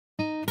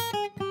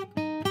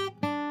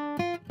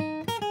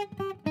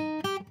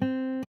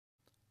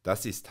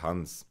Das ist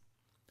Hans.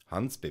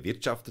 Hans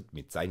bewirtschaftet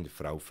mit seiner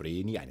Frau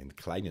Vreni einen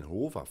kleinen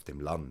Hof auf dem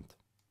Land.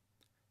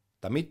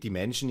 Damit die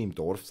Menschen im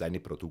Dorf seine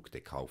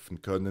Produkte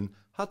kaufen können,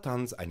 hat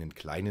Hans einen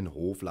kleinen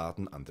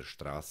Hofladen an der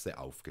Straße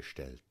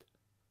aufgestellt.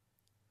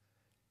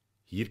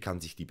 Hier kann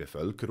sich die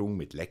Bevölkerung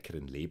mit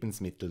leckeren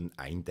Lebensmitteln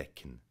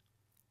eindecken.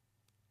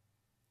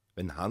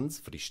 Wenn Hans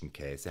frischen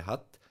Käse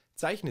hat,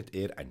 zeichnet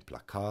er ein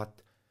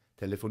Plakat,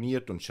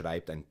 telefoniert und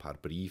schreibt ein paar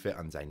Briefe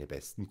an seine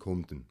besten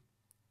Kunden.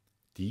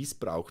 Dies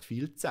braucht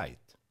viel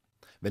Zeit.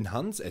 Wenn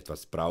Hans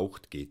etwas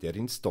braucht, geht er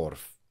ins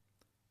Dorf.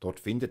 Dort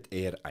findet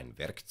er ein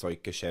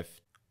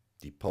Werkzeuggeschäft,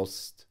 die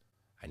Post,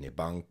 eine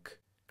Bank,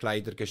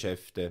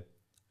 Kleidergeschäfte,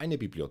 eine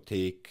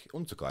Bibliothek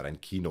und sogar ein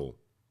Kino.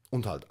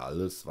 Und halt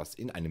alles, was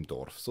in einem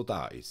Dorf so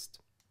da ist.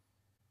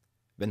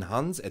 Wenn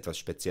Hans etwas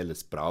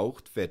Spezielles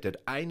braucht, fährt er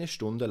eine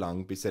Stunde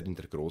lang, bis er in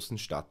der großen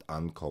Stadt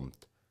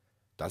ankommt.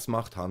 Das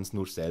macht Hans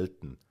nur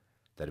selten.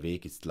 Der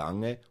Weg ist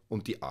lange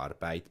und die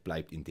Arbeit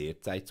bleibt in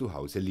der Zeit zu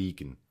Hause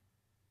liegen.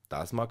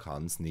 Das mag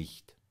Hans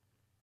nicht.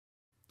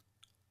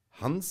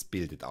 Hans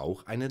bildet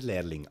auch einen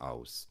Lehrling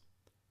aus.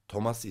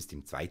 Thomas ist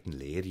im 2.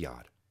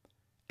 Lehrjahr.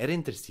 Er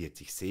interessiert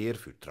sich sehr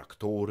für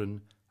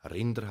Traktoren,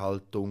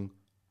 Rinderhaltung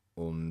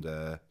und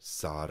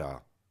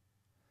Sarah.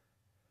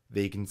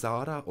 Wegen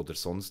Sarah oder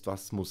sonst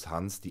was muss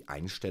Hans die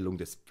Einstellung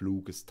des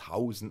Pfluges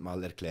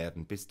 1000-mal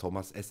erklären, bis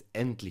Thomas es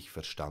endlich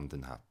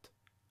verstanden hat.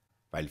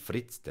 Weil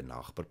Fritz, der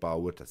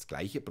Nachbarbauer, das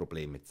gleiche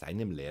Problem mit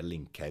seinem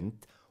Lehrling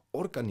kennt,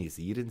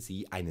 organisieren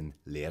sie einen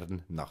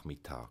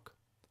Lernnachmittag.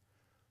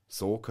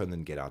 So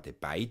können gerade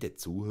beide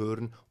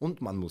zuhören und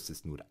man muss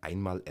es nur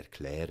einmal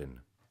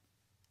erklären.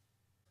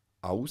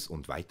 Aus-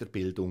 und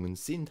Weiterbildungen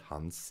sind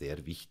Hans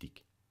sehr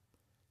wichtig.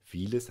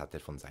 Vieles hat er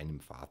von seinem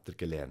Vater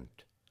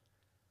gelernt.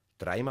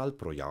 3-mal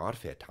pro Jahr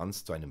fährt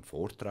Hans zu einem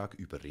Vortrag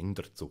über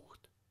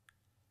Rinderzucht.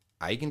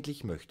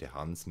 Eigentlich möchte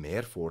Hans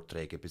mehr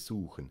Vorträge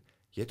besuchen,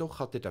 jedoch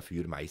hat er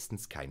dafür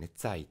meistens keine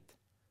Zeit.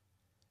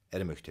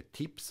 Er möchte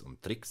Tipps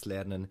und Tricks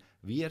lernen,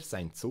 wie er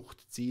sein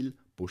Zuchtziel,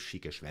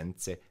 buschige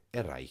Schwänze,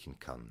 erreichen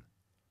kann.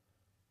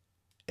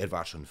 Er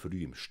war schon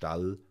früh im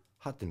Stall,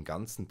 hat den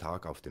ganzen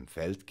Tag auf dem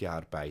Feld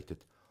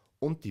gearbeitet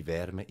und die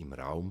Wärme im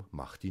Raum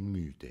macht ihn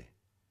müde.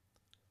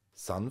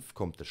 Sanft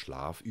kommt der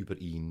Schlaf über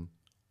ihn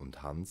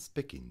und Hans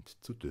beginnt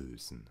zu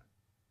dösen.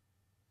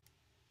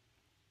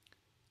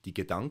 Die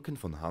Gedanken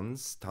von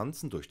Hans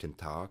tanzen durch den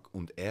Tag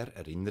und er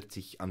erinnert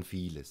sich an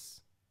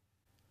vieles.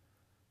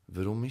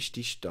 Warum ist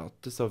die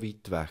Stadt so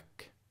weit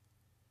weg?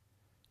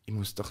 Ich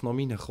muss doch noch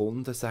meinen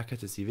Kunden sagen,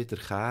 dass ich wieder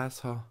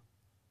Käse habe.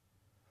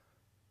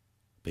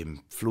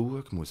 Beim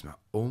Pflug muss man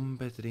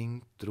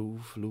unbedingt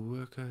drauf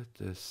schauen,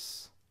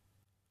 dass...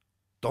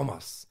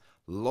 Thomas,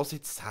 lass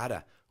jetzt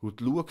her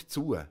und schau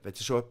zu, wenn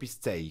sie schon etwas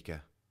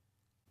zeigen.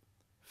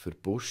 Für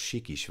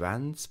buschige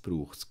Schwänze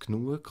braucht es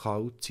genug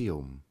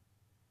Kalzium.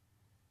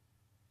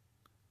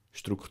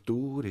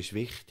 Struktur ist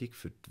wichtig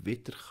für die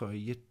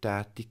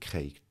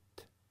Wiederkäuertätigkeit.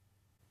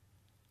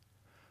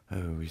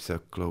 Oh, ich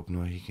sollte glaube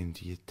noch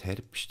irgendwie die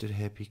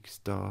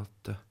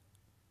Herbsterhebungsdaten.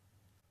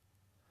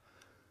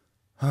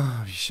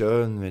 Wie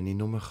schön, wenn ich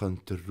nur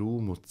könnte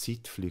Raum und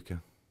Zeit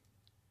fliegen.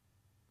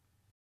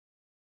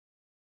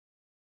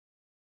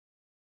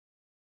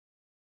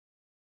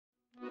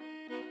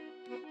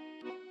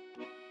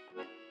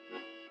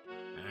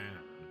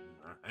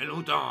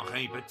 Hallo da,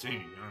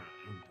 Keibenzeug.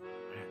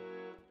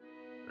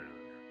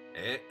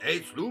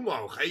 Hey, schau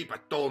mal,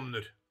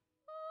 Keibentonner.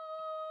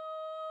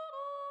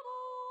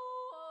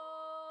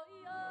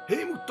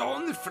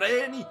 Himmel,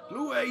 Vreni,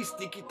 schau eins,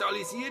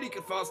 Digitalisierung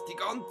erfasst die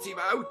ganze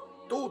Welt.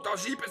 Du, da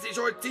schreiben sie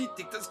schon in der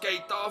Zeitung, das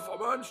geht da von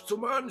Mensch zu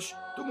Mensch.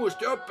 Du musst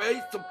ja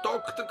etwa zum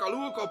Doktor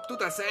schauen, ob du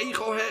den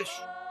Seicho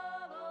hast.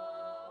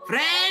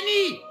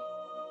 Vreni!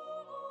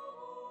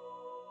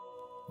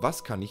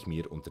 Was kann ich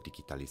mir unter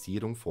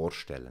Digitalisierung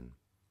vorstellen?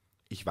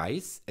 Ich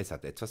weiß, es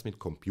hat etwas mit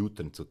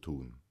Computern zu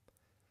tun.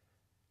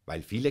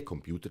 Weil viele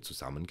Computer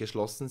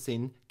zusammengeschlossen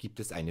sind, gibt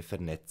es eine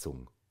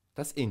Vernetzung,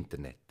 das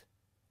Internet.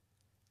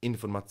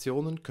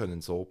 Informationen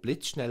können so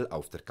blitzschnell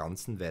auf der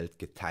ganzen Welt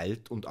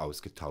geteilt und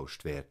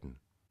ausgetauscht werden.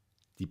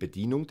 Die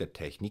Bedienung der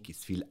Technik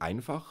ist viel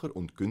einfacher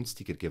und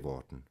günstiger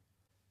geworden.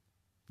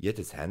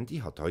 Jedes Handy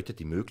hat heute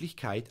die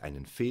Möglichkeit,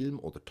 einen Film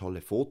oder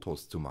tolle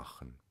Fotos zu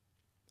machen.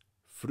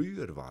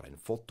 Früher war ein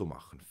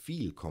Fotomachen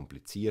viel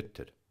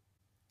komplizierter.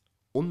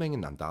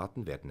 Unmengen an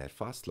Daten werden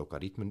erfasst,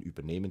 Logarithmen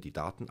übernehmen die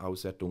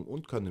Datenauswertung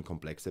und können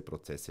komplexe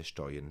Prozesse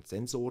steuern.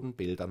 Sensoren,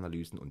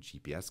 Bildanalysen und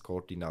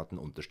GPS-Koordinaten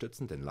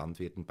unterstützen den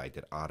Landwirten bei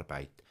der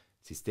Arbeit.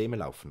 Systeme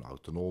laufen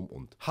autonom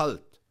und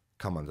halt!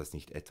 Kann man das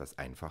nicht etwas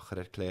einfacher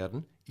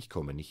erklären? Ich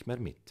komme nicht mehr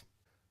mit.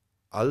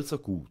 Also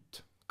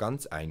gut,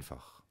 ganz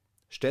einfach.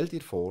 Stell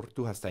dir vor,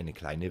 du hast eine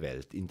kleine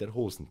Welt in der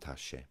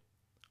Hosentasche.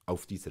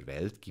 Auf dieser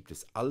Welt gibt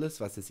es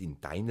alles, was es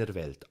in deiner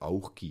Welt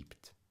auch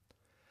gibt.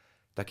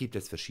 Da gibt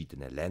es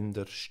verschiedene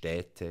Länder,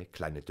 Städte,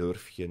 kleine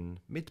Dörfchen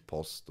mit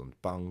Post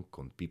und Bank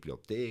und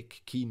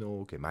Bibliothek,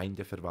 Kino,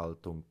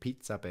 Gemeindeverwaltung,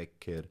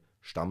 Pizzabäcker,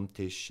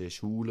 Stammtische,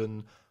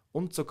 Schulen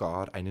und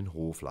sogar einen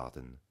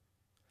Hofladen.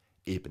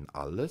 Eben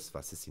alles,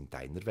 was es in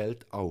deiner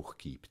Welt auch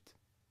gibt.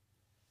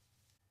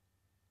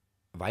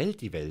 Weil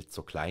die Welt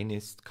so klein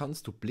ist,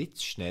 kannst du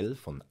blitzschnell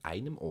von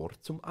einem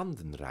Ort zum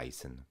anderen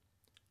reisen.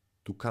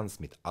 Du kannst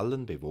mit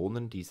allen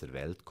Bewohnern dieser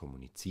Welt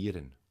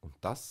kommunizieren und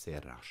das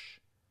sehr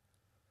rasch.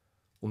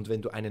 Und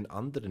wenn du einen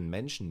anderen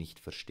Menschen nicht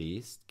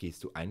verstehst,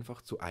 gehst du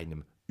einfach zu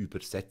einem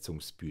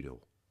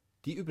Übersetzungsbüro.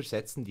 Die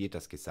übersetzen dir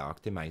das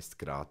Gesagte meist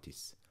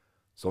gratis.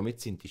 Somit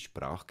sind die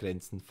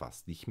Sprachgrenzen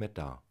fast nicht mehr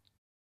da.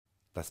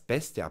 Das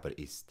Beste aber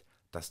ist,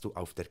 dass du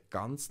auf der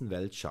ganzen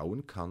Welt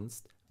schauen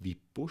kannst, wie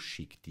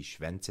buschig die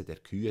Schwänze der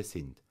Kühe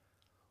sind.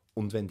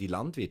 Und wenn die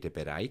Landwirte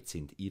bereit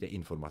sind, ihre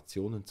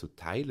Informationen zu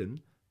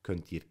teilen,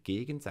 könnt ihr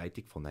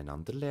gegenseitig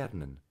voneinander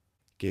lernen.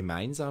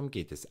 Gemeinsam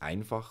geht es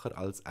einfacher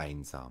als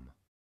einsam.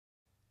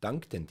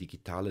 Dank den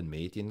digitalen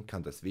Medien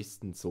kann das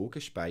Wissen so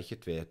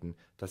gespeichert werden,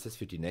 dass es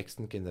für die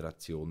nächsten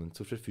Generationen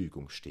zur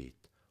Verfügung steht,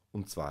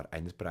 und zwar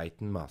einer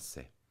breiten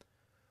Masse.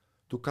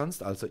 Du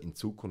kannst also in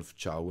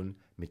Zukunft schauen,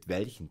 mit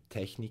welchen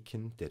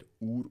Techniken der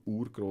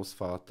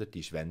Urgroßvater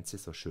die Schwänze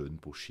so schön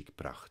buschig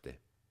brachte.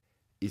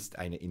 Ist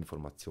eine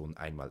Information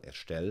einmal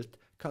erstellt,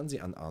 kann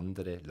sie an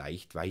andere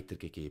leicht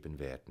weitergegeben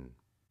werden.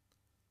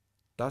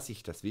 Da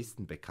sich das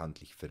Wissen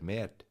bekanntlich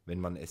vermehrt,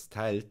 wenn man es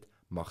teilt,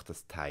 macht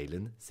das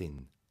Teilen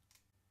Sinn.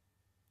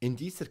 In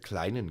dieser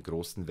kleinen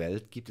großen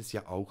Welt gibt es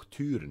ja auch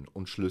Türen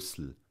und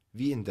Schlüssel,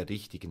 wie in der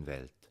richtigen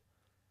Welt.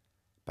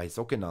 Bei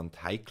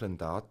sogenannt heiklen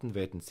Daten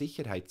werden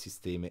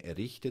Sicherheitssysteme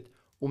errichtet,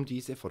 um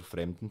diese vor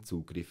fremden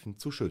Zugriffen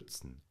zu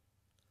schützen.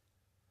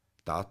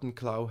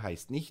 Datenklau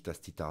heißt nicht, dass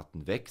die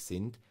Daten weg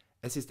sind,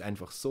 es ist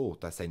einfach so,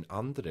 dass ein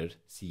anderer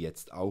sie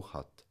jetzt auch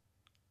hat.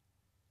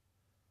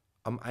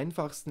 Am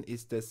einfachsten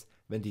ist es,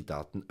 wenn die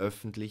Daten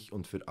öffentlich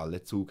und für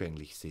alle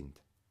zugänglich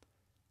sind.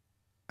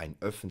 Ein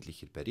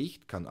öffentlicher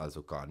Bericht kann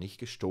also gar nicht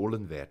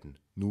gestohlen werden,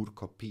 nur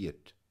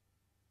kopiert.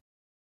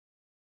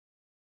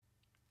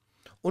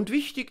 Und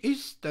wichtig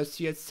ist, dass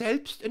Sie jetzt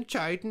selbst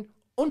entscheiden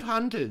und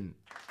handeln.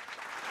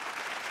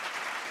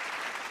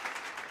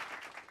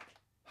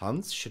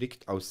 Hans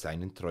schrickt aus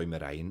seinen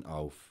Träumereien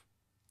auf.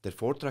 Der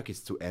Vortrag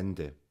ist zu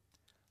Ende.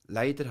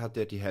 Leider hat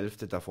er die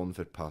Hälfte davon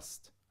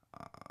verpasst,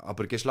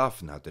 aber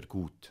geschlafen hat er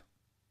gut.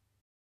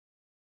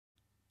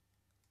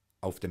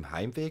 Auf dem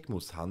Heimweg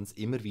muss Hans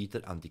immer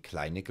wieder an die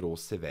kleine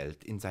große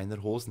Welt in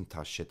seiner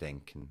Hosentasche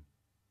denken.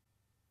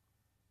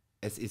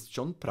 Es ist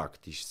schon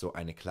praktisch, so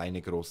eine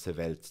kleine große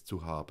Welt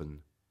zu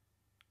haben.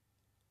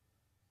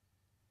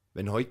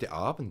 Wenn heute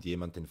Abend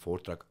jemand den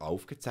Vortrag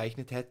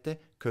aufgezeichnet hätte,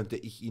 könnte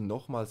ich ihn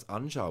nochmals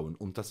anschauen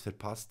und das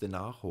Verpasste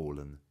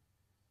nachholen.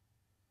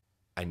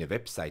 Eine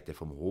Webseite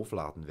vom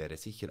Hofladen wäre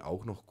sicher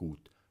auch noch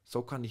gut,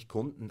 so kann ich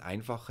Kunden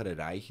einfacher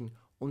erreichen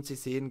und sie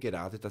sehen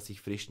gerade, dass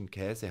ich frischen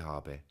Käse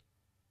habe.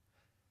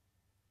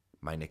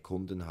 Meine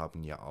Kunden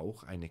haben ja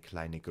auch eine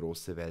kleine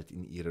große Welt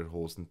in ihrer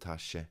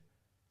Hosentasche.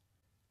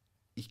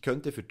 Ich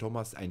könnte für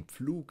Thomas ein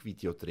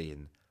Pflugvideo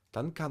drehen,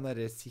 dann kann er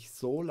es sich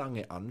so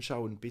lange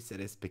anschauen, bis er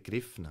es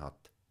begriffen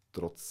hat,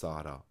 trotz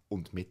Sarah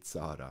und mit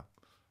Sarah.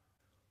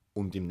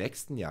 Und im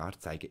nächsten Jahr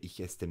zeige ich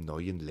es dem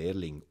neuen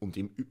Lehrling und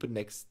im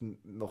übernächsten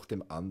noch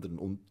dem anderen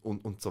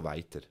und so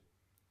weiter.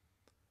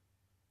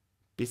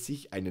 Bis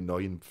ich einen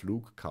neuen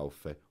Pflug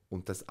kaufe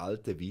und das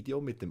alte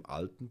Video mit dem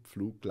alten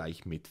Pflug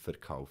gleich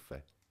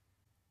mitverkaufe.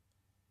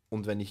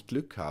 Und wenn ich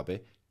Glück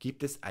habe,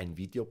 gibt es ein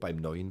Video beim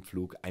neuen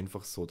Pflug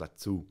einfach so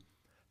dazu.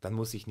 Dann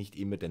muss ich nicht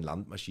immer den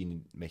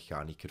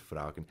Landmaschinenmechaniker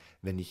fragen,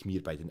 wenn ich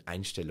mir bei den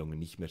Einstellungen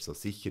nicht mehr so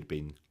sicher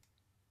bin.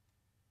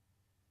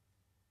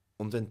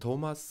 Und wenn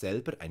Thomas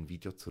selber ein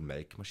Video zur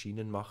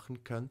Melkmaschinen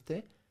machen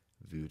könnte,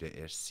 würde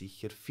er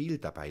sicher viel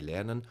dabei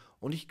lernen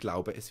und ich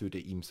glaube, es würde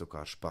ihm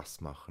sogar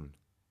Spaß machen.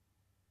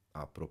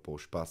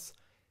 Apropos Spaß,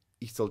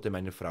 ich sollte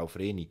meiner Frau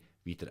Vreni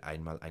wieder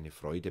einmal eine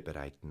Freude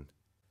bereiten.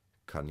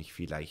 Kann ich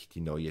vielleicht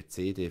die neue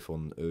CD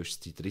von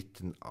Östi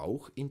Dritten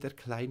auch in der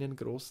kleinen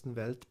großen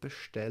Welt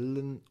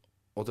bestellen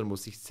oder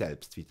muss ich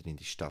selbst wieder in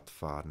die Stadt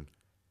fahren?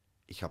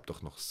 Ich habe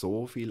doch noch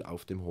so viel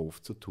auf dem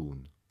Hof zu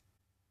tun.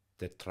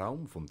 Der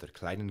Traum von der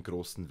kleinen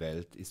großen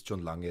Welt ist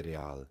schon lange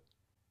real.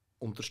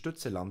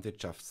 Unterstütze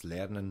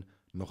Landwirtschaftslernen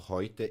noch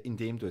heute,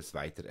 indem du es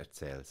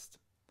weitererzählst.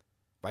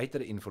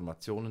 Weitere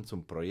Informationen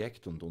zum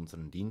Projekt und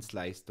unseren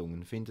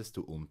Dienstleistungen findest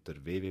du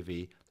unter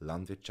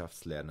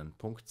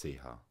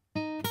www.landwirtschaft-lernen.ch.